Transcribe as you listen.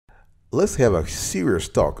Let's have a serious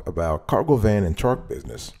talk about cargo van and truck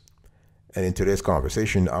business. And in today's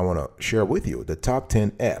conversation, I want to share with you the top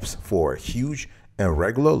 10 apps for huge and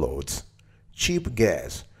regular loads, cheap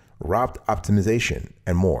gas, route optimization,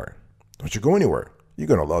 and more. Don't you go anywhere. You're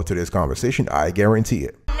going to love today's conversation. I guarantee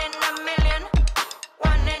it.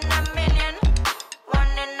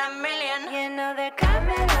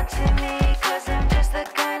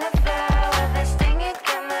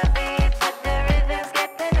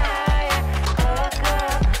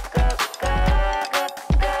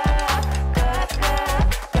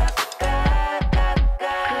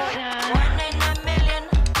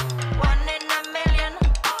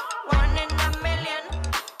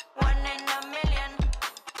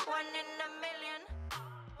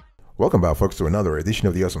 Welcome back, folks, to another edition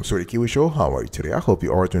of the Awesome Sorty Kiwi Show. How are you today? I hope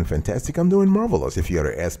you are doing fantastic. I'm doing marvelous, if you had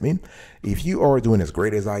to ask me. If you are doing as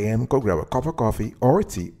great as I am, go grab a cup of coffee or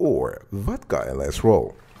tea or vodka and let's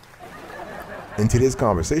roll. In today's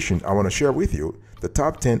conversation, I want to share with you the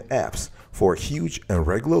top 10 apps for huge and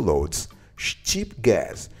regular loads, cheap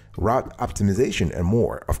gas, route optimization, and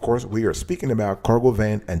more. Of course, we are speaking about cargo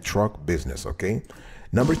van and truck business, okay?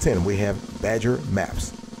 Number 10, we have Badger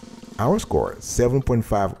Maps. Our score,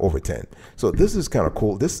 7.5 over 10. So this is kind of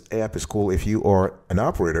cool. This app is cool if you are an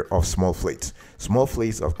operator of small fleets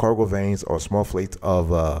of cargo vans or small fleets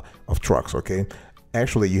of trucks, okay?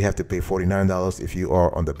 Actually, you have to pay $49 if you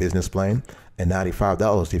are on the business plan and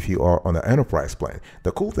 $95 if you are on the enterprise plan.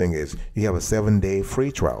 The cool thing is you have a 7-day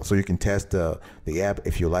free trial, so you can test the app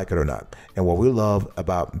if you like it or not. And what we love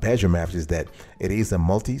about Badger Maps is that it is a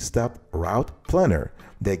multi-step route planner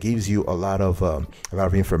that gives you a lot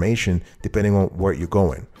of information depending on where you're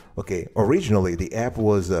going. Okay, originally the app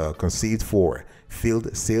was conceived for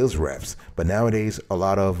field sales reps, but nowadays a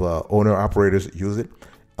lot of owner operators use it.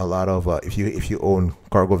 A lot of if you own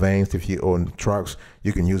cargo vans, if you own trucks,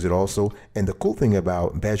 you can use it also. And the cool thing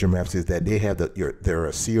about Badger Maps is that they have their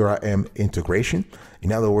CRM integration.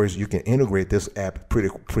 In other words, you can integrate this app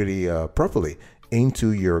pretty properly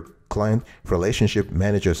into your client relationship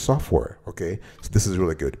manager software. Okay, so this is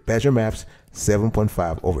really good. Badger Maps,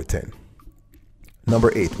 7.5 over 10.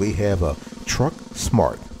 Number 8, we have a Truck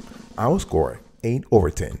Smart. Our score, 8 over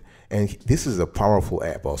 10. And this is a powerful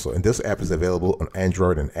app also. And this app is available on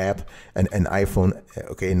Android and iPhone.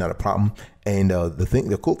 Okay, not a problem. And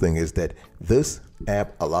the cool thing is that this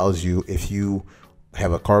app allows you, if you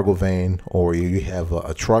have a cargo van or you have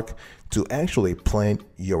a truck, to actually plan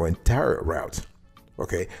your entire route.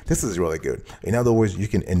 Okay, this is really good. In other words, you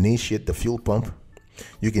can initiate the fuel pump.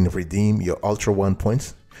 You can redeem your Ultra One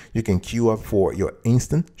points. You can queue up for your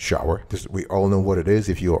instant shower. We all know what it is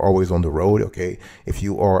if you are always on the road. Okay, if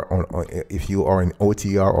you are in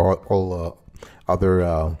OTR or all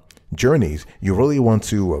other journeys, you really want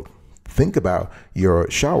to think about your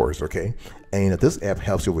showers. Okay, and this app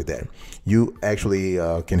helps you with that. You actually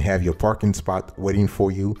can have your parking spot waiting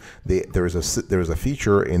for you. There's a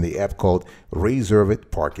feature in the app called Reserve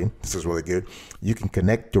It Parking. This is really good. You can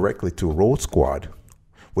connect directly to Road Squad,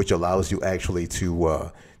 which allows you actually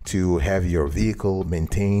to have your vehicle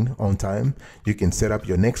maintained on time. You can set up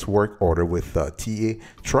your next work order with TA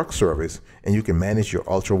Truck Service, and you can manage your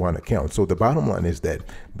Ultra One account. So the bottom line is that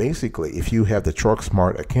basically, if you have the Truck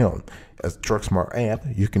Smart account, a Truck Smart app,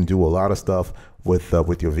 you can do a lot of stuff with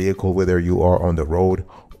your vehicle, whether you are on the road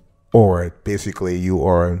or basically you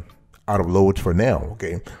are out of load for now.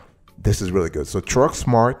 Okay, this is really good. So Truck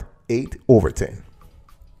Smart, 8 over 10.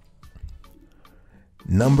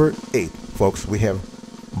 Number 8, folks, we have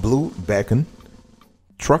Blue Beacon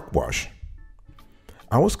Truck Wash.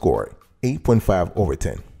 Our score, 8.5 over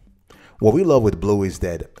 10. What we love with Blue is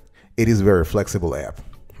that it is a very flexible app.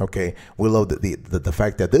 Okay, we love the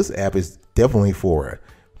fact that this app is definitely for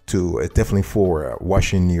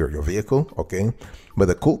washing your vehicle. Okay, but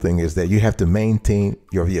the cool thing is that you have to maintain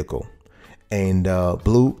your vehicle, and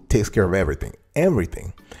Blue takes care of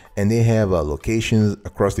everything. And they have locations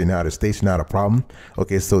across the United States, not a problem.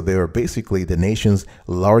 Okay, so they're basically the nation's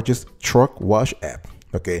largest truck wash app.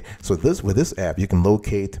 Okay, so with this app, you can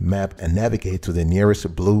locate, map, and navigate to the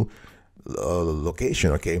nearest Blue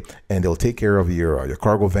location. Okay, and they'll take care of your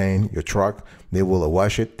cargo van, your truck. They will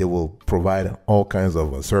wash it. They will provide all kinds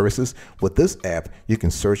of services. With this app, you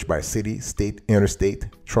can search by city, state, interstate,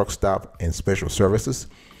 truck stop, and special services.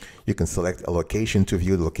 You can select a location to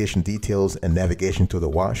view the location details and navigation to the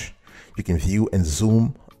wash. You can view and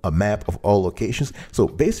zoom a map of all locations. So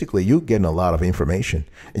basically, you're getting a lot of information,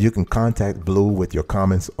 and you can contact Blue with your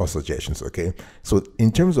comments or suggestions. Okay, so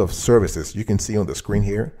in terms of services, you can see on the screen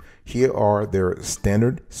here are their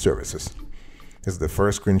standard services. This is the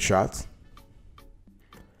first screenshot,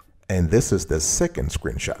 and this is the second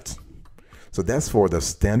screenshot. So that's for the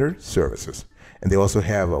standard services. And they also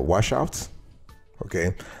have washouts.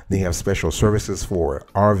 Okay, they have special services for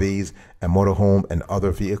RVs and motorhome and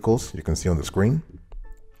other vehicles you can see on the screen.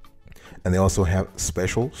 And they also have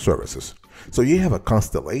special services. So you have a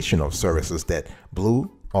constellation of services that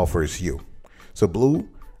Blue offers you. So Blue,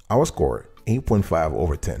 our score 8.5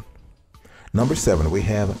 over 10. Number 7, we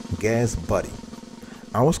have Gas Buddy.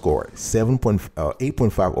 Our score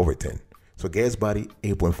 8.5 over 10. So Gas Buddy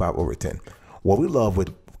 8.5 over 10. What we love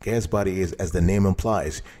with Gas Buddy is, as the name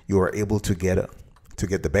implies, you are able to get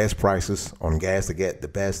the best prices on gas, to get the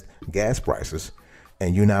best gas prices,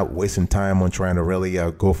 and you're not wasting time on trying to really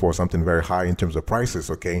go for something very high in terms of prices.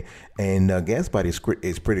 Okay, and Gas Buddy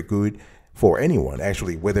is pretty good for anyone,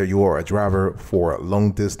 actually, whether you are a driver for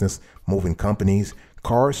long distance moving companies,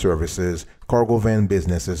 car services, cargo van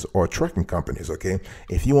businesses, or trucking companies. Okay,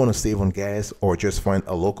 if you want to save on gas or just find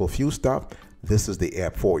a local fuel stop, this is the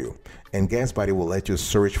app for you. And Gas Buddy will let you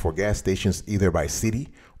search for gas stations either by city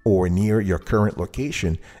or near your current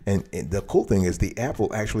location. And the cool thing is the app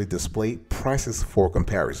will actually display prices for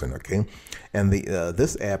comparison. Okay, and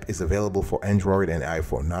this app is available for Android and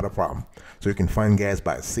iPhone, not a problem. So you can find gas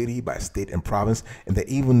by city, by state and province, and they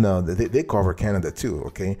even they cover Canada too.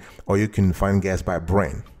 Okay, or you can find gas by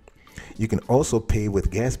brand. You can also pay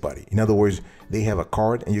with Gas Buddy. In other words, they have a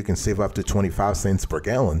card and you can save up to 25 cents per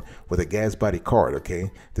gallon with a Gas Buddy card.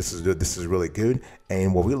 Okay, this is good. This is really good.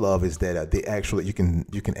 And what we love is that you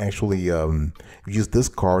can actually use this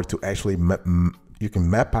card to actually you can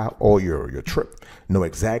map out all your trip, know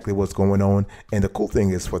exactly what's going on. And the cool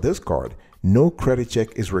thing is, for this card, no credit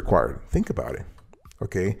check is required. Think about it.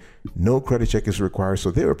 Okay, no credit check is required,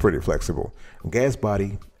 so they were pretty flexible. Gas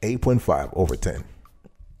Buddy 8.5 over 10.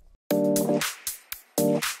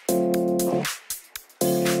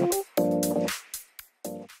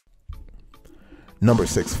 Number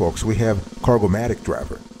 6, folks, we have Cargomatic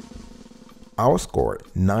Driver. Our score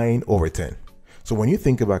 9 over 10. So when you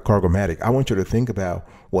think about Cargomatic, I want you to think about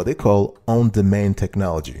what they call on-demand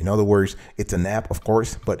technology. In other words, it's an app, of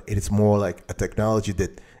course, but it is more like a technology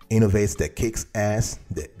that innovates, that kicks ass,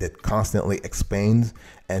 that constantly expands,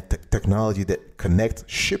 and technology that connects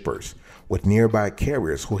shippers with nearby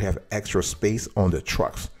carriers who have extra space on their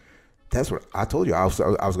trucks. That's what I told you I was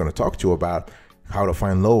going to talk to you about. How to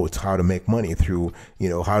find loads, how to make money through,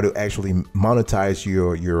 how to actually monetize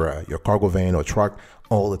your cargo van or truck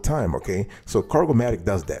all the time. Okay, so Cargomatic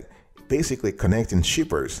does that, basically connecting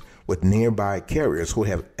shippers with nearby carriers who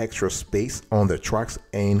have extra space on their trucks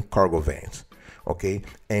and cargo vans. Okay,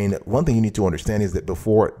 and one thing you need to understand is that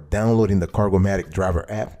before downloading the Cargomatic Driver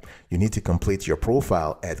app, you need to complete your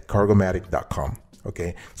profile at cargomatic.com.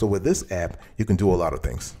 Okay, so with this app, you can do a lot of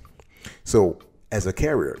things. So as a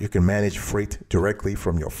carrier, you can manage freight directly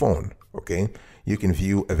from your phone. Okay, you can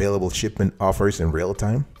view available shipment offers in real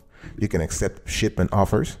time. You can accept shipment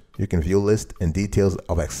offers. You can view lists and details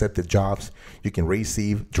of accepted jobs. You can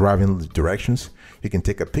receive driving directions. You can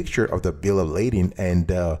take a picture of the bill of lading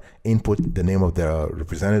and input the name of the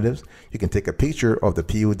representatives. You can take a picture of the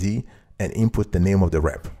POD and input the name of the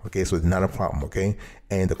rep. Okay, so it's not a problem. Okay,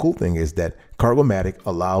 and the cool thing is that Cargomatic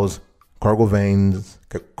allows cargo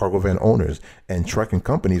van owners and trucking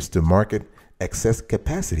companies to market excess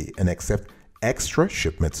capacity and accept extra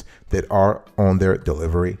shipments that are on their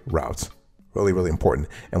delivery routes. Really, really important.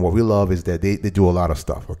 And what we love is that they do a lot of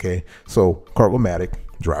stuff. Okay, so Cargomatic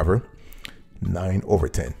Driver 9 over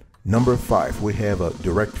 10. Number 5, we have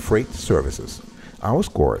Direct Freight Services. Our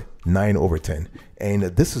score 9 over 10, and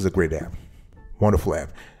this is a great app, wonderful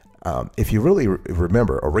app. If you really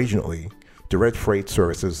remember, originally Direct Freight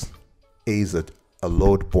Services is a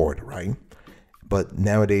load board, right? But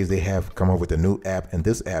nowadays they have come up with a new app, and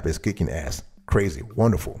this app is kicking ass. Crazy,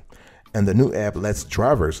 wonderful. And the new app lets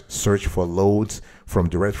drivers search for loads from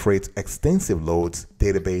Direct Freight's extensive loads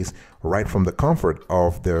database right from the comfort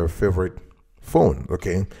of their favorite phone.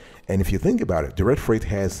 Okay, and if you think about it, Direct Freight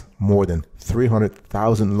has more than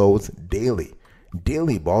 300,000 loads daily.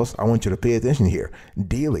 Daily, boss, I want you to pay attention here.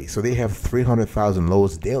 Daily. So they have 300,000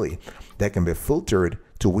 loads daily that can be filtered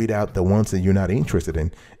to weed out the ones that you're not interested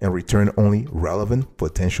in and return only relevant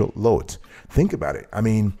potential loads. Think about it. I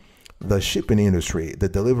mean, the shipping industry, the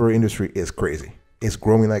delivery industry is crazy. It's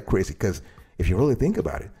growing like crazy, because if you really think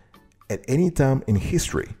about it, at any time in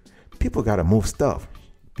history, people got to move stuff.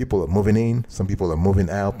 People are moving in, some people are moving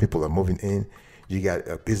out, people are moving in. You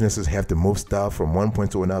got businesses have to move stuff from one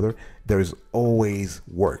point to another. There's always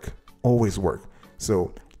work, always work.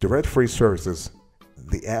 So Direct Freight Services,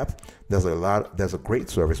 the app, does a great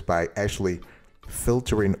service by actually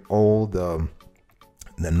filtering all the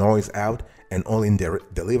noise out and only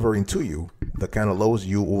delivering to you the kind of loads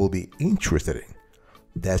you will be interested in.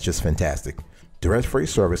 That's just fantastic. Direct freight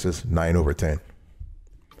services, 9 over 10.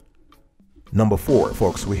 Number 4,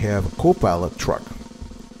 folks, we have Copilot truck.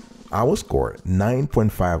 Our score,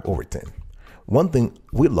 9.5 over 10. One thing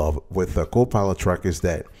we love with the Copilot truck is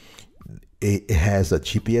that it has a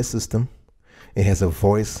GPS system. It has a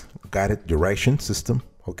voice guided direction system.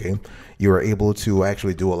 Okay, you are able to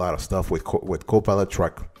actually do a lot of stuff with Copilot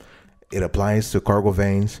truck. It applies to cargo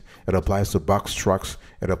vans. It applies to box trucks.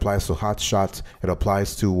 It applies to hot shots. It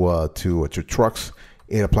applies to trucks.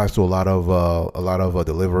 It applies to a lot of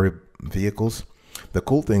delivery vehicles. The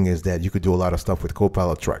cool thing is that you could do a lot of stuff with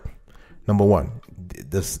Copilot truck. Number 1,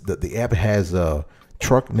 the app has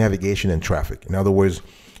truck navigation and traffic. In other words,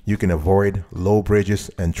 you can avoid low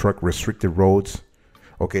bridges and truck restricted roads.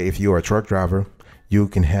 Okay, if you are a truck driver, you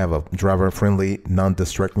can have a driver-friendly,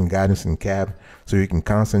 non-distracting guidance in cab, so you can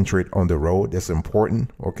concentrate on the road. That's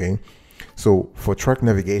important. Okay, so for truck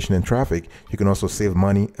navigation and traffic, you can also save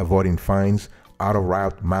money avoiding fines, out of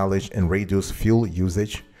route mileage, and reduce fuel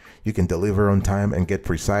usage. You can deliver on time and get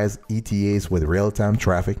precise ETAs with real-time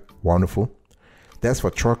traffic. Wonderful. That's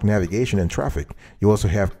for truck navigation and traffic. You also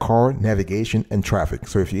have car navigation and traffic.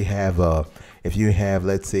 So if you have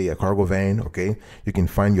let's say a cargo van, okay, you can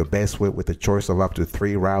find your best way with a choice of up to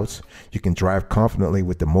 3 routes. You can drive confidently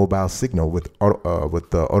with the mobile signal with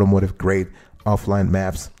the automotive grade offline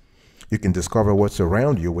maps. You can discover what's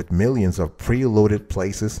around you with millions of preloaded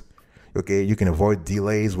places. Okay, you can avoid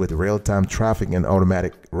delays with real-time traffic and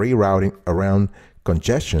automatic rerouting around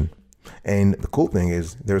congestion. And the cool thing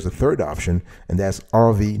is there's a third option, and that's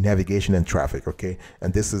RV navigation and traffic. Okay,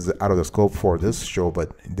 and this is out of the scope for this show,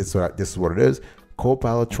 but this is what it is.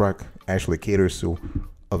 Copilot truck actually caters to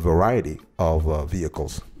a variety of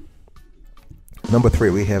vehicles. Number 3,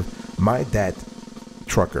 we have My Dad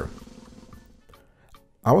Trucker.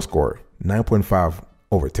 Our score, 9.5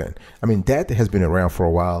 over 10. I mean, DAT has been around for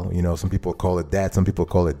a while. You know, some people call it DAT, some people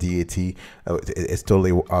call it DAT. It's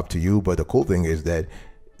totally up to you. But the cool thing is that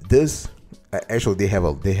this actually they have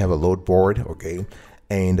a load board. Okay,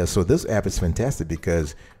 and so this app is fantastic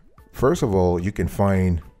because first of all, you can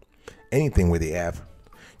find anything with the app.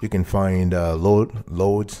 You can find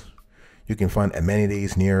loads. You can find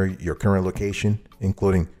amenities near your current location,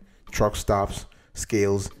 including truck stops,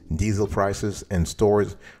 scales, diesel prices, and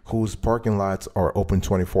stores whose parking lots are open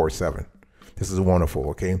 24/7. This is wonderful.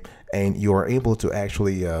 Okay, and you are able to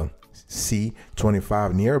actually see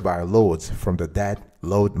 25 nearby loads from the DAT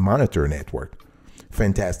load monitor network.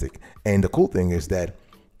 Fantastic. And the cool thing is that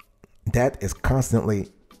DAT is constantly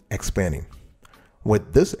expanding.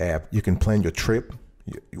 With this app, you can plan your trip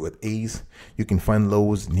with ease. You can find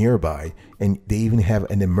loads nearby, and they even have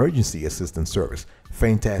an emergency assistance service.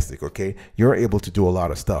 Fantastic. Okay, you're able to do a lot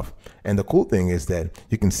of stuff. And the cool thing is that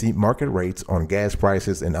you can see market rates on gas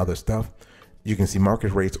prices and other stuff. You can see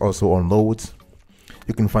market rates also on loads.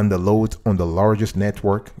 You can find the loads on the largest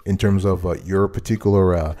network in terms of your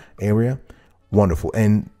particular area. Wonderful.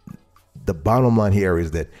 And the bottom line here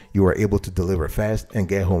is that you are able to deliver fast and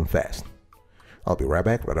get home fast. I'll be right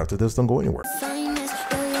back right after this. Don't go anywhere.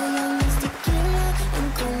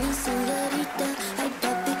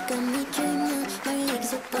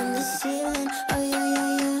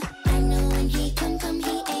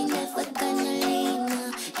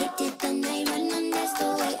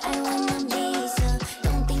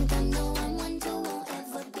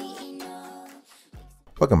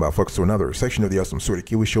 Welcome back, folks, to another section of the Awesome Sorted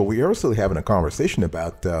Kiwi Show. We are still having a conversation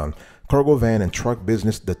about cargo van and truck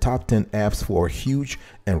business, the top 10 apps for huge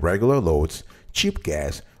and regular loads, cheap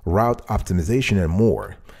gas, route optimization, and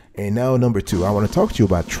more. And now number 2, I want to talk to you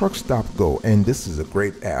about Truck Stop Go, and this is a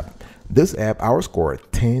great app. This app, our score,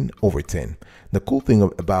 10 over 10. The cool thing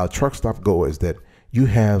about Truck Stop Go is that you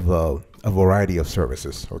have a variety of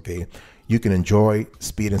services. Okay, you can enjoy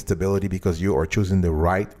speed and stability because you are choosing the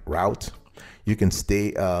right route. You can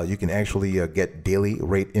you can actually get daily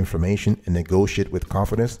rate information and negotiate with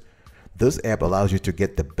confidence. This app allows you to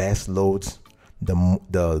get the best loads, the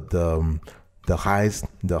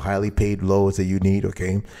highly paid loads that you need.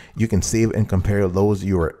 Okay, you can save and compare loads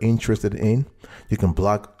you are interested in. You can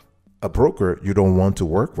block a broker you don't want to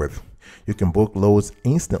work with. You can book loads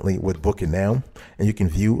instantly with Booking Now, and you can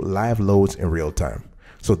view live loads in real time.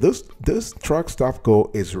 So this Truck Stop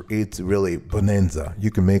Go it's really bonanza.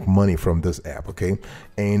 You can make money from this app, okay?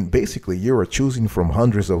 And basically you are choosing from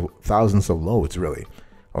hundreds of thousands of loads, really,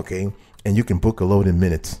 okay? And you can book a load in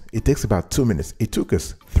minutes. It takes about 2 minutes. It took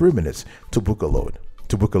us 3 minutes to book a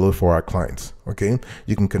load for our clients, okay?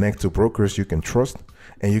 You can connect to brokers you can trust,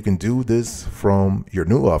 and you can do this from your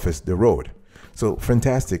new office, the road. So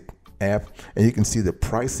fantastic app, and you can see the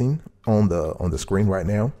pricing on the screen right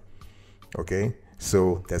now. Okay,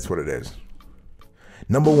 so that's what it is.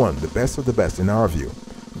 Number one, the best of the best in our view,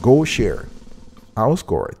 GoShare. Our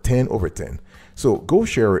score 10 over 10. So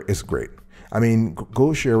GoShare is great. I mean,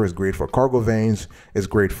 GoShare is great for cargo vans. It's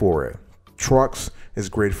great for trucks. It's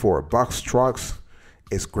great for box trucks.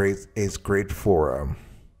 It's great. It's great for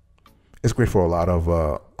a lot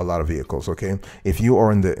of vehicles. Okay, if you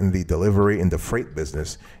are in the delivery in the freight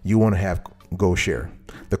business, you want to have GoShare.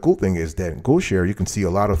 The cool thing is that GoShare, you can see a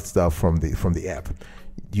lot of stuff from the app.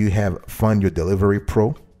 You have Find Your Delivery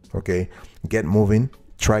Pro. Okay, Get Moving,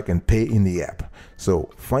 Track and Pay in the app. So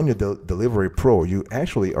Find Your Delivery Pro, you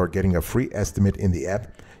actually are getting a free estimate in the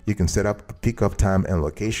app. You can set up a pickup time and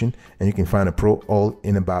location, and you can find a pro all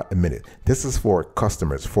in about a minute. This is for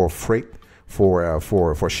customers, for freight,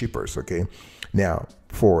 for shippers. Okay, now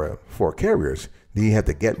for carriers, you have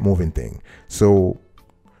the Get Moving thing. So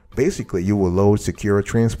basically, you will load, secure,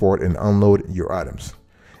 transport, and unload your items,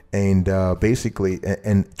 and basically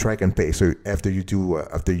and track and pay. So after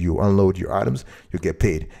you unload your items, you get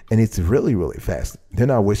paid, and it's really fast. They're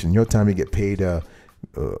not wasting your time. You get paid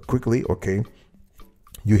quickly. Okay.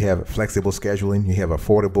 You have flexible scheduling. You have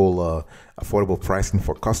affordable pricing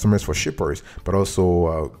for customers, for shippers, but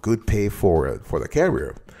also good pay for the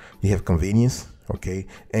carrier. You have convenience, okay?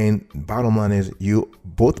 And bottom line is,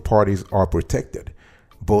 both parties are protected,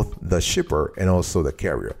 both the shipper and also the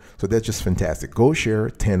carrier. So that's just fantastic.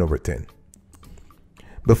 GoShare 10 over 10.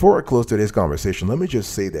 Before I close today's conversation, let me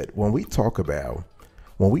just say that when we talk about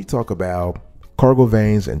cargo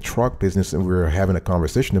vans and truck business, and we're having a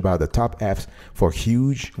conversation about the top apps for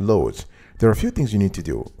huge loads, there are a few things you need to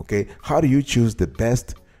do. Okay, how do you choose the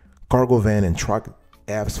best cargo van and truck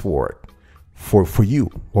apps for you,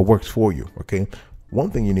 what works for you? Okay, one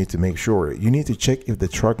thing you need to make sure, you need to check if the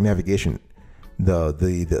truck navigation,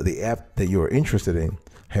 the app that you're interested in,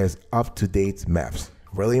 has up-to-date maps.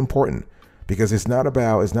 Really important, because it's not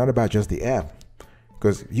about just the app,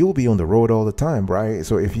 because you'll be on the road all the time, right?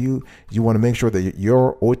 So if you want to make sure that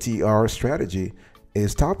your OTR strategy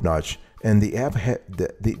is top notch, and the app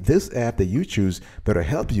this app that you choose better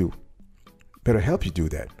help you do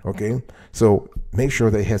that. Okay, so make sure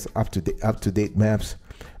that it has up to date maps.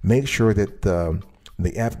 Make sure that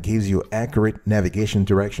the app gives you accurate navigation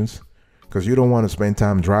directions, because you don't want to spend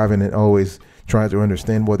time driving and always trying to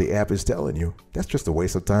understand what the app is telling you. That's just a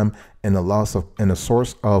waste of time and a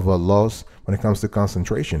source of a loss when it comes to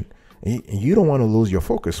concentration. And you don't want to lose your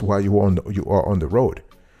focus while you are on the road.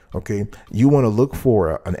 Okay, you want to look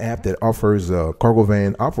for an app that offers cargo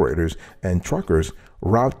van operators and truckers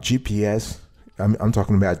route GPS. I'm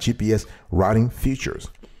talking about GPS routing features.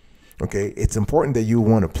 Okay, it's important that you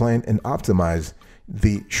want to plan and optimize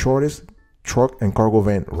the shortest truck and cargo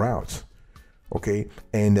van routes. Okay,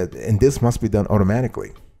 and this must be done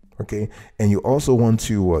automatically. Okay, and you also want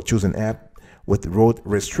to choose an app with road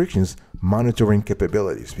restrictions monitoring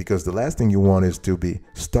capabilities, because the last thing you want is to be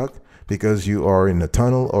stuck because you are in a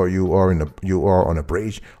tunnel or you are on a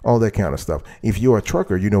bridge, all that kind of stuff. If you're a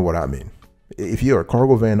trucker, you know what I mean. If you're a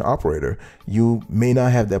cargo van operator, you may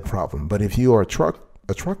not have that problem, but if you are a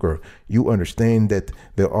trucker, you understand that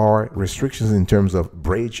there are restrictions in terms of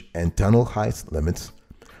bridge and tunnel height limits,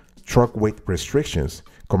 truck weight restrictions,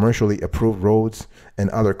 commercially approved roads, and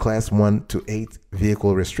other class 1 to 8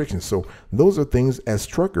 vehicle restrictions. So those are things, as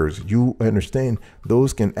truckers, you understand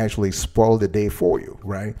those can actually spoil the day for you,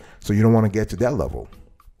 right? So you don't want to get to that level.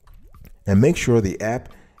 And make sure the app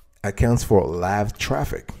accounts for live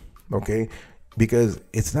traffic, okay? Because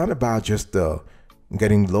it's not about just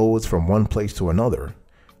getting loads from one place to another,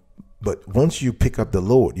 but once you pick up the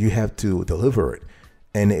load, you have to deliver it.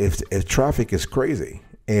 And if traffic is crazy,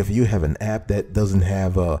 if you have an app that doesn't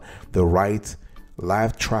have the right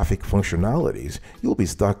live traffic functionalities, you'll be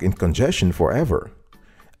stuck in congestion forever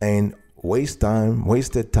and wasted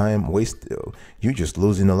time. You're just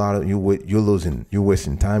losing a lot of, you're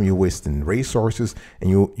wasting time, you're wasting resources, and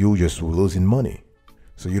you're just losing money.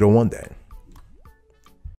 So you don't want that.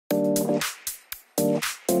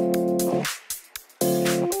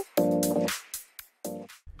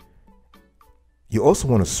 You also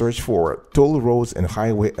want to search for toll roads and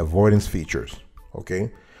highway avoidance features.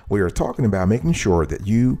 Okay, we are talking about making sure that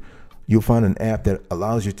you find an app that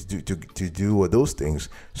allows you to do those things,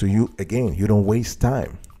 so you don't waste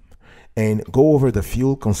time. And go over the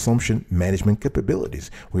fuel consumption management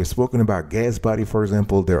capabilities. We have spoken about Gas Buddy, for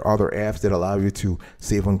example. There are other apps that allow you to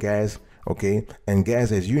save on gas. Okay, and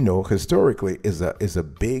gas, as you know, historically is a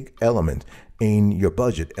big element in your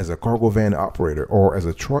budget as a cargo van operator or as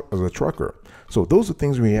a trucker. So those are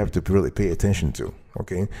things we have to really pay attention to.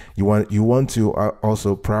 Okay, you want to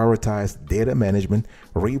also prioritize data management,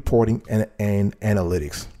 reporting, and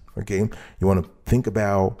analytics. Okay, you want to think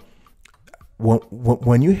about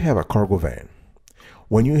when you have a cargo van,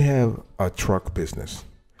 when you have a truck business,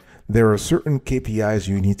 there are certain KPIs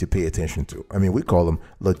you need to pay attention to. I mean, we call them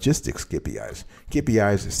logistics KPIs.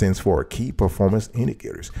 KPIs stands for key performance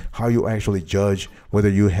indicators, how you actually judge whether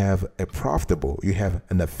you have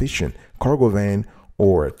an efficient cargo van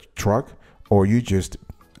or a truck, or you just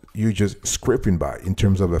scraping by in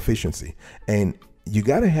terms of efficiency. And you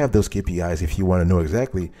got to have those KPIs if you want to know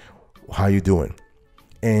exactly how you're doing.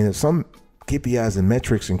 And some KPIs and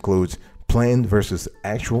metrics includes planned versus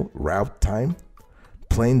actual route time,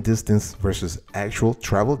 planned distance versus actual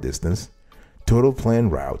travel distance, total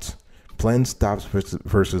planned routes, planned stops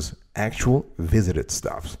versus actual visited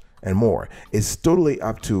stops, and more. It's totally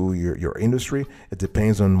up to your industry. It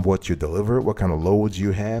depends on what you deliver, what kind of loads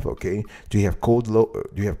you have. Okay, do you have cold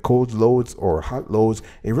loads or hot loads?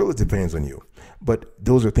 It really depends on you. But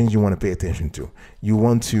those are things you want to pay attention to. You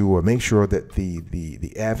want to make sure that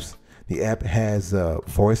the app has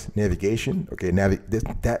voice navigation. Okay,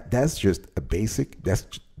 that's just a basic.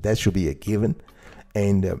 That should be a given,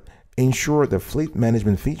 and ensure the fleet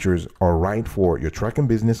management features are right for your trucking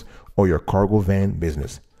business or your cargo van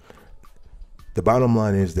business. The bottom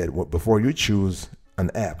line is that before you choose an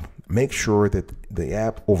app, make sure that the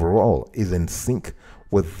app overall is in sync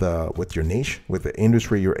with your niche, with the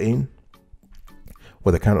industry you're in,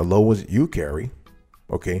 with the kind of loads you carry.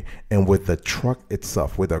 Okay, and with the truck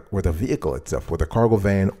itself, with a vehicle itself, with a cargo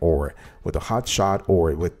van or with a hot shot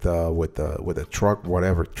or with a truck,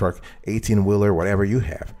 whatever truck, 18-wheeler, whatever you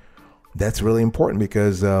have. That's really important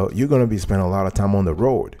because you're going to be spending a lot of time on the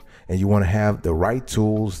road, and you want to have the right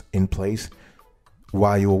tools in place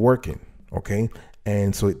while you're working. Okay,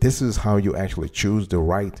 and so this is how you actually choose the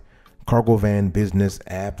right cargo van business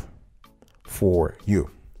app for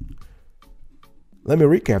you. Let me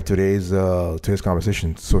recap today's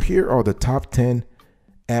conversation. So here are the top 10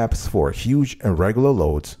 apps for huge and regular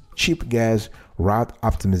loads, cheap gas, route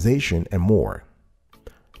optimization, and more.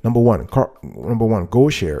 Number one,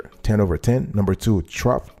 GoShare, 10 over 10. Number two,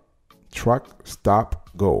 Truck Stop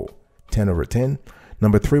Go, 10 over 10.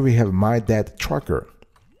 Number three, we have My Dad Trucker,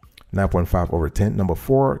 9.5 over 10. Number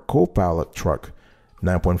four, Copilot Truck,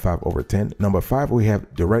 9.5 over 10. Number five, we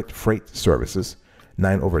have Direct Freight Services,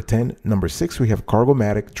 9 over 10. Number 6, we have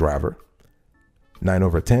Cargomatic Driver, 9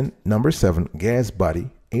 over 10. Number 7, Gas Buddy,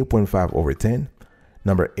 8.5 over 10.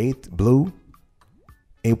 Number 8, Blue,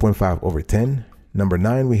 8.5 over 10. Number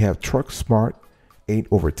 9, we have Truck Smart, 8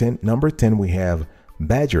 over 10. Number 10, we have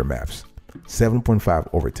Badger Maps, 7.5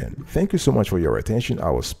 over 10. Thank you so much for your attention. I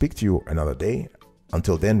will speak to you another day.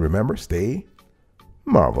 Until then, remember, stay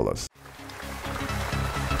marvelous.